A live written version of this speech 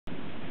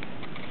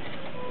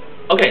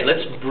Okay,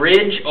 let's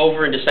bridge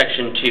over into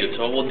section 2.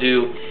 So what we'll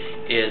do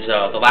is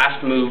the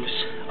last moves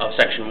of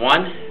section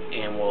 1,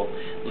 and we'll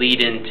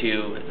lead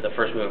into the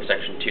first move of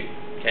section 2.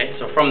 Okay,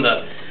 so from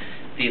the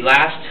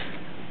last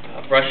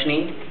brush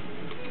knee,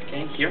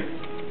 okay, here,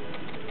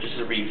 just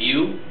a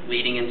review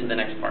leading into the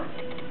next part.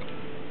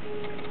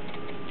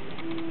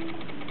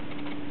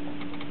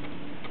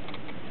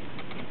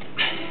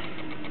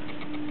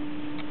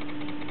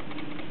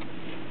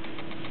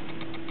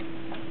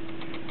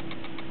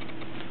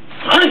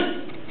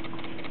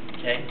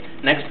 Okay,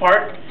 next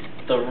part,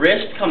 the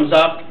wrist comes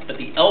up, but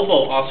the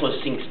elbow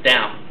also sinks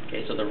down.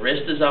 Okay, so the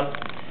wrist is up,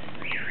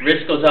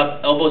 wrist goes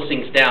up, elbow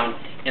sinks down,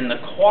 and the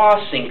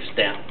quad sinks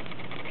down.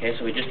 Okay,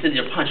 so we just did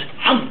your punch.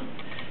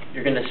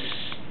 You're going to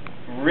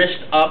wrist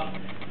up,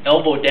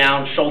 elbow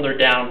down, shoulder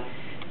down,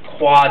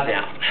 quad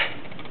down.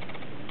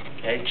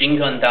 Okay,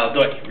 Jinggen Dao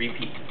Dui,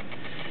 repeat.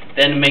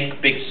 Then make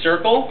a big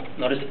circle.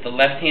 Notice that the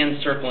left hand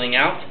circling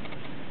out,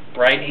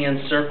 right hand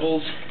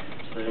circles.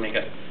 So they're going to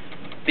make a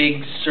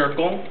big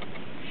circle.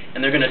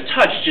 And they're going to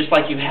touch just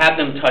like you had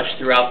them touch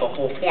throughout the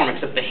whole form,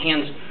 except the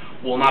hands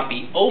will not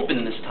be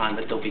open this time,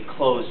 but they'll be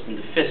closed in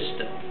the fist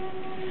still.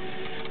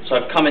 So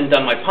I've come and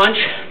done my punch.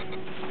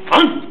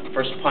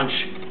 First punch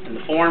in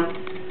the form,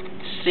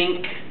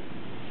 sink,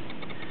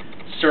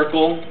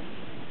 circle,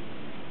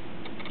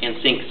 and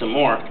sink some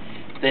more.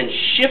 Then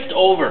shift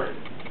over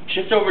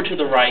to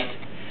the right,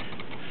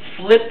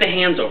 flip the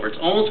hands over. It's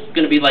almost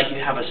going to be like you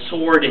have a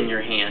sword in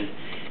your hand,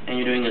 and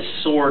you're doing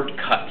a sword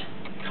cut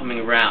coming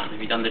around.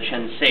 If you've done the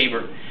Chen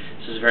Saber,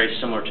 this is very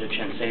similar to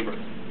Chen Saber.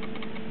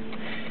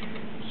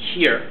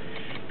 Here,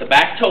 the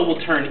back toe will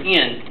turn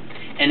in,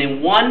 and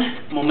in one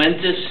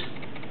momentous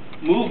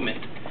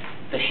movement,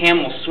 the hand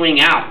will swing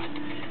out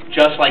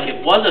just like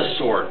it was a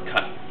sword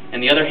cut,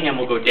 and the other hand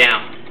will go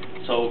down.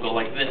 So it will go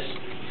like this.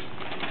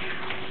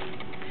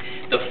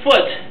 The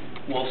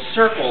foot will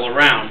circle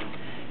around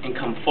and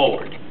come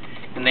forward,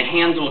 and the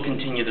hands will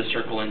continue the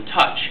circle and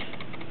touch.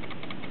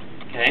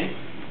 Okay?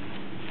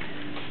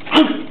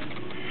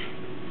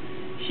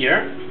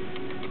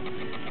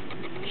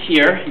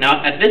 Here.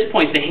 Now at this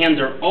point the hands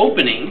are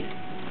opening,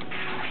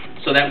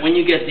 so that when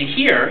you get to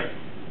here,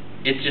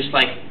 it's just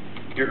like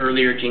your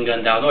earlier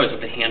Jinggen Dao Dui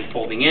with the hand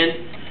folding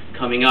in,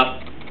 coming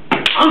up.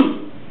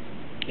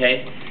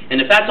 Okay?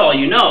 And if that's all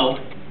you know,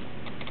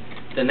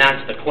 then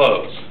that's the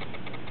close.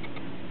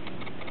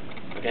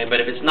 Okay? But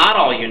if it's not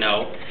all you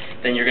know,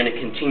 then you're going to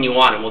continue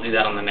on, and we'll do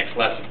that on the next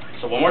lesson.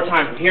 So one more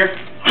time from here.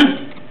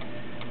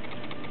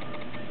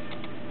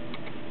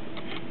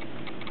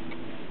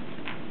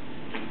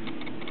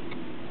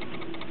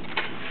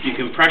 You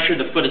can pressure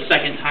the foot a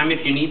second time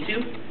if you need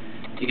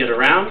to get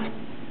around,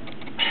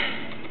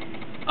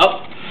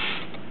 up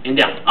and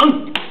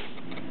down.